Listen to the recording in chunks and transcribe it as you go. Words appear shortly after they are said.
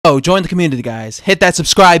So, join the community, guys. Hit that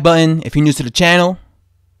subscribe button if you're new to the channel.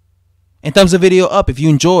 And thumbs the video up if you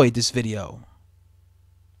enjoyed this video.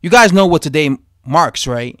 You guys know what today marks,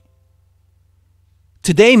 right?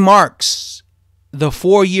 Today marks the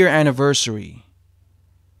 4-year anniversary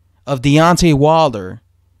of Deontay Wilder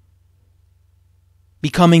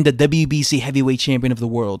becoming the WBC heavyweight champion of the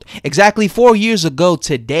world. Exactly 4 years ago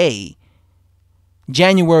today,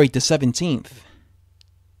 January the 17th,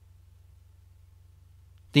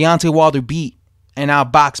 Deontay Wilder beat and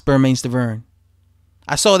outboxed Bermane Stiverne.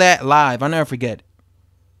 I saw that live. I'll never forget.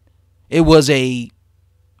 It was a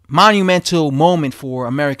monumental moment for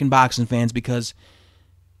American boxing fans, because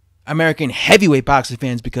American heavyweight boxing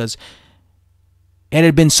fans, because it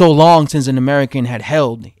had been so long since an American had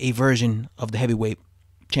held a version of the heavyweight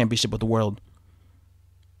championship of the world.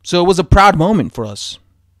 So it was a proud moment for us.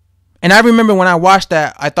 And I remember when I watched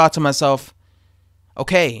that, I thought to myself,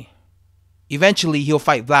 okay, eventually he'll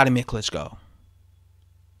fight Vladimir Klitschko.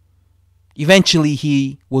 Eventually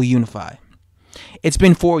he will unify. It's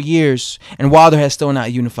been 4 years and Wilder has still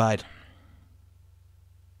not unified,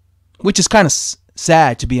 which is kind of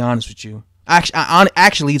sad, to be honest with you.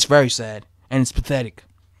 Actually, it's very sad and it's pathetic.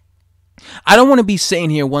 I don't want to be sitting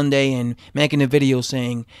here one day and making a video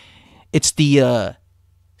saying it's the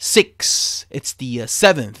 6th, it's the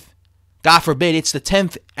 7th, God forbid, it's the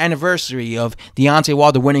 10th anniversary of Deontay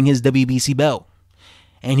Wilder winning his WBC belt,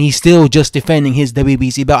 and he's still just defending his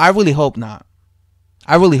WBC belt. I really hope not.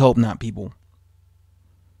 I really hope not, people.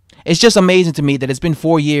 It's just amazing to me that it's been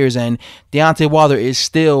 4 years and Deontay Wilder is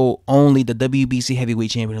still only the WBC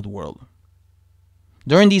heavyweight champion of the world.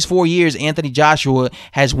 During these 4 years, Anthony Joshua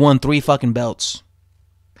has won 3 fucking belts.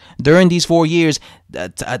 During these 4 years,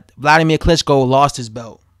 Vladimir Klitschko lost his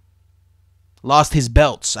belt. Lost his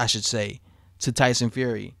belts, I should say, to Tyson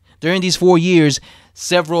Fury. During these 4 years,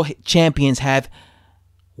 several champions have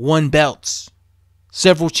won belts.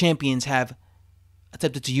 Several champions have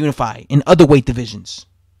attempted to unify in other weight divisions.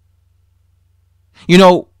 You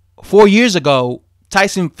know, 4 years ago,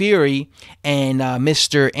 Tyson Fury and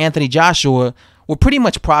Mr. Anthony Joshua were pretty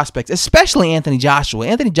much prospects, especially Anthony Joshua.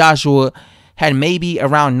 Anthony Joshua had maybe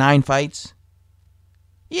around 9 fights.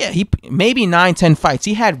 Yeah, maybe 9, 10 fights.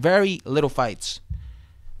 He had very little fights.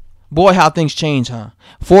 Boy, how things change, huh?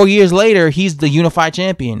 4 years later, he's the unified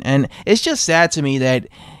champion. And it's just sad to me that,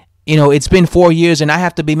 you know, it's been 4 years and I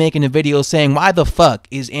have to be making a video saying, why the fuck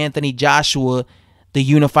is Anthony Joshua the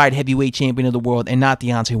unified heavyweight champion of the world and not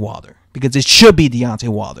Deontay Wilder? Because it should be Deontay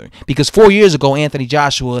Wilder. Because 4 years ago, Anthony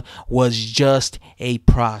Joshua was just a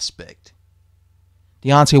prospect.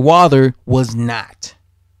 Deontay Wilder was not.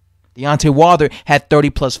 Deontay Wilder had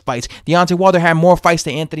 30 plus fights. Deontay Wilder had more fights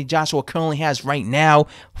than Anthony Joshua currently has right now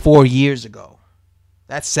 4 years ago.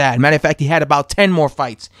 That's sad. Matter of fact, he had about 10 more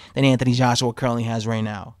fights than Anthony Joshua currently has right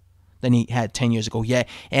now than he had 10 years ago. Yet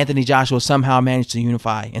Anthony Joshua somehow managed to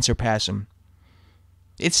unify and surpass him.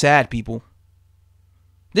 It's sad, people.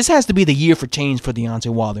 This has to be the year for change for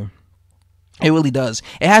Deontay Wilder. It really does.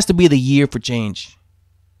 It has to be the year for change.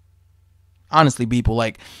 Honestly, people,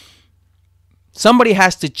 like, somebody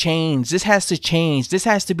has to change. This has to change. This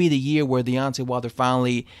has to be the year where Deontay Wilder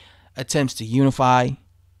finally attempts to unify.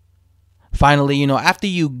 Finally, you know, after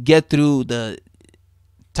you get through the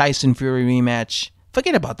Tyson Fury rematch,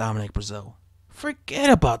 forget about Dominic Breazeale. Forget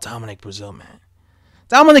about Dominic Breazeale, man.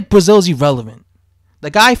 Dominic Breazeale's irrelevant. The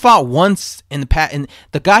guy fought once in the past, and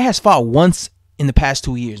the guy has fought once in the past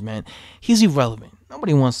 2 years, man. He's irrelevant.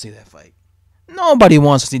 Nobody wants to see that fight. Nobody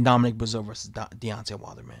wants to see Dominic Breazeale versus Deontay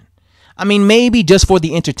Wilder, man. I mean, maybe just for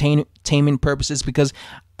the entertainment purposes, because,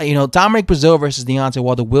 you know, Dominic Breazeale versus Deontay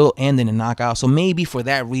Wilder will end in a knockout. So maybe for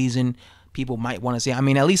that reason, people might want to see it. I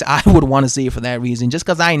mean, at least I would want to see it for that reason. Just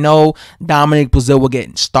because I know Dominic Breazeale will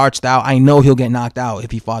get starched out. I know he'll get knocked out if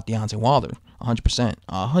he fought Deontay Wilder. 100%.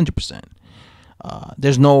 100%.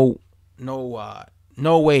 There's no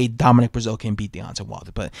way Dominic Breazeale can beat Deontay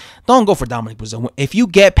Wilder. But don't go for Dominic Breazeale. If you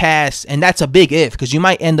get past, and that's a big if, because you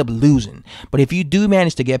might end up losing. But if you do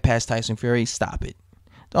manage to get past Tyson Fury, stop it.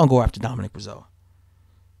 Don't go after Dominic Breazeale.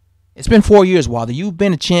 It's been 4 years, Wilder. You've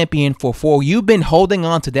been a champion for 4. You've been holding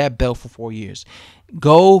on to that belt for 4 years.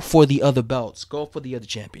 Go for the other belts. Go for the other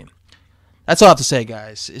champion. That's all I have to say,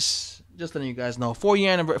 guys. It's just letting you guys know. 4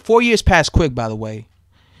 years passed quick, by the way.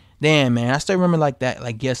 Damn, man. I still remember like that,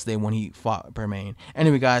 like yesterday when he fought Bermane.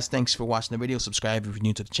 Anyway, guys, thanks for watching the video. Subscribe if you're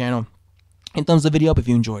new to the channel. And thumbs the video up if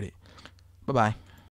you enjoyed it. Bye-bye.